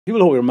People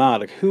know we're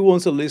mad. Like, who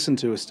wants to listen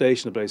to a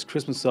station that plays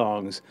Christmas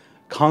songs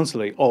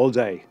constantly all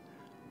day?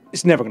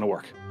 It's never going to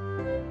work.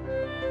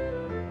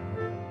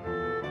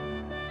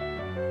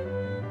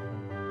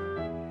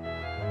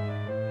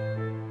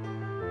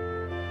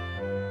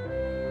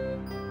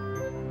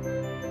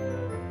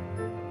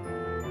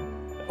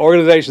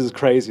 Organisation is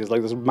crazy. It's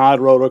like this mad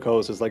roller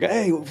coaster. It's like,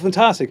 hey,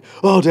 fantastic.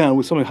 Oh,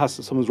 damn,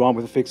 something's wrong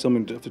with the fix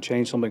something, to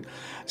change something.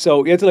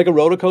 So you have to like a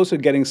roller coaster.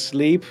 Getting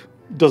sleep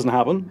doesn't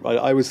happen. Right?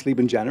 I was asleep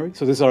in January.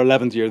 So this is our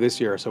 11th year this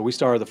year. So we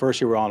started, the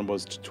first year we're on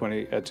was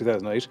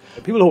 2008.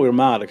 People know we're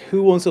mad. Like,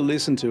 who wants to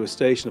listen to a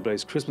station that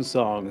plays Christmas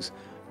songs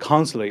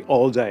constantly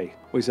all day?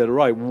 We said,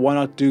 right, why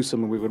not do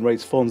something we would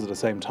raise funds at the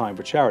same time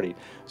for charity?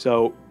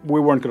 So we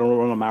weren't going to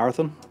run a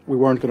marathon. We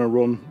weren't going to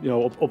run,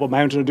 up a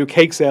mountain and do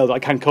cake sales. I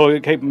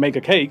can't make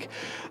a cake.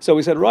 So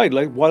we said, right,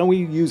 like, why don't we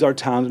use our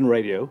talent in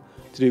radio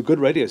to do a good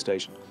radio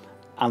station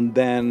and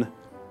then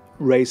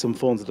raise some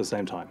funds at the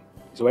same time?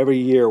 So every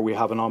year we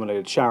have a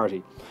nominated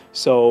charity.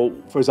 So,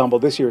 for example,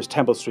 this year's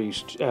Temple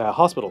Street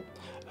Hospital,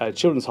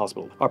 Children's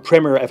Hospital. Our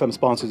premier FM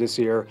sponsor this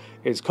year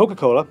is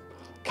Coca-Cola,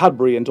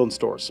 Cadbury and Dunnes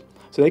Stores.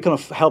 So they kind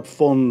of help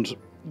fund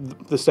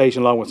the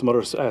station along with some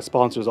other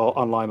sponsors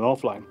online and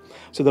offline.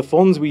 So the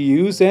funds we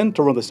use then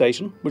to run the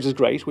station, which is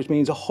great, which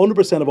means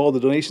 100% of all the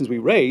donations we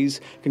raise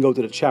can go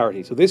to the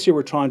charity. So this year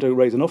we're trying to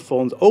raise enough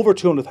funds, over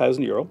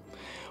 €200,000,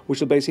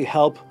 which will basically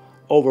help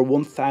over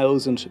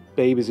 1,000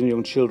 babies and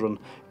young children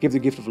give the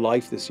gift of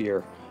life this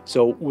year.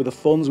 So with the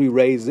funds we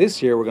raise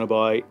this year, we're going to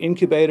buy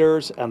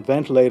incubators and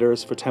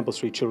ventilators for Temple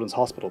Street Children's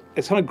Hospital.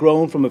 It's kind of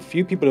grown from a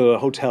few people in a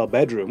hotel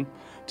bedroom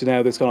to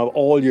now this kind of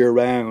all year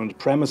round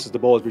premises the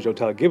Ballsbridge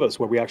Hotel give us,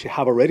 where we actually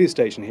have a radio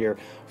station here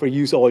for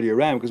use all year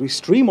round, because we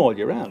stream all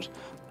year round.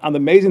 And the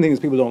amazing thing is,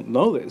 people don't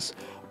know this,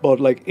 but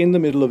like in the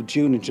middle of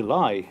June and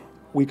July,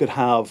 we could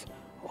have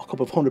a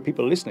couple of hundred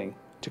people listening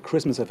to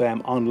Christmas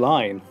FM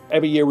online.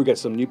 Every year we get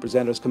some new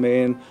presenters come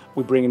in.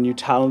 We bring in new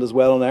talent as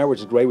well on air, which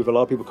is great. We have a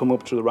lot of people come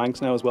up through the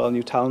ranks now as well,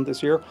 new talent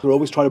this year. We're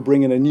always trying to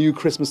bring in a new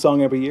Christmas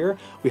song every year.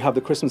 We have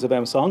the Christmas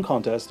FM Song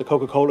Contest, the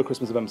Coca-Cola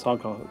Christmas FM Song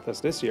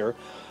Contest this year.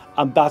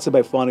 And that's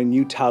about finding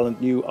new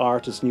talent, new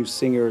artists, new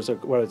singers,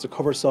 whether it's a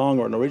cover song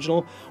or an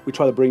original. We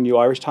try to bring new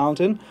Irish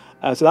talent in.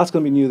 So that's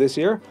going to be new this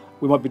year.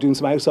 We might be doing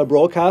some outside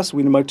broadcasts.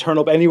 We might turn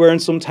up anywhere in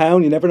some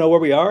town. You never know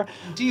where we are.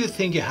 Do you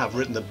think you have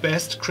written the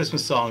best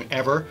Christmas song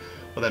ever?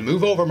 Well then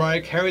move over,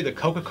 Mariah Carey. The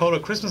Coca-Cola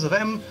Christmas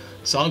FM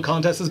Song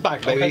Contest is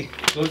back, baby.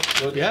 Okay.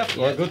 Good. Yeah,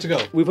 we're good to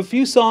go. We have a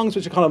few songs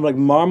which are kind of like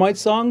Marmite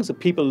songs that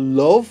people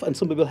love and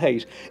some people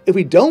hate. If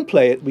we don't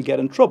play it, we get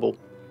in trouble.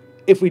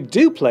 If we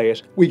do play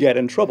it, we get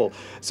in trouble.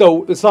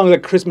 So the songs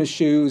like Christmas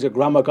Shoes or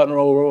Grandma Got Run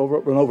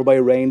Over by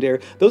a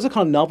Reindeer, those are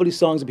kind of novelty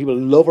songs that people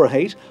love or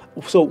hate.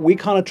 So we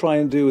kind of try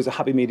and do as a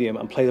happy medium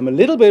and play them a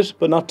little bit,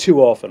 but not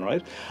too often,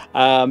 right?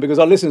 Because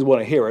our listeners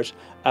want to hear it.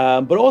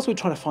 But also we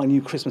try to find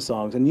new Christmas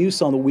songs, a new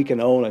song that we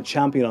can own and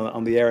champion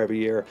on the air every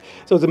year.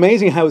 So it's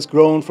amazing how it's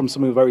grown from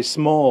something very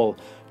small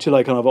to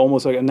like kind of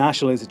almost like a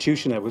national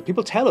institution now. Because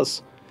people tell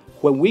us,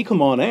 when we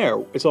come on air,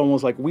 it's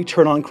almost like we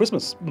turn on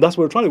Christmas. That's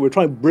what we're trying to do. We're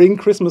trying to bring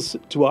Christmas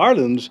to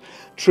Ireland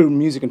through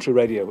music and through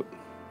radio.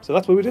 So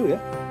that's what we do,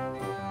 yeah.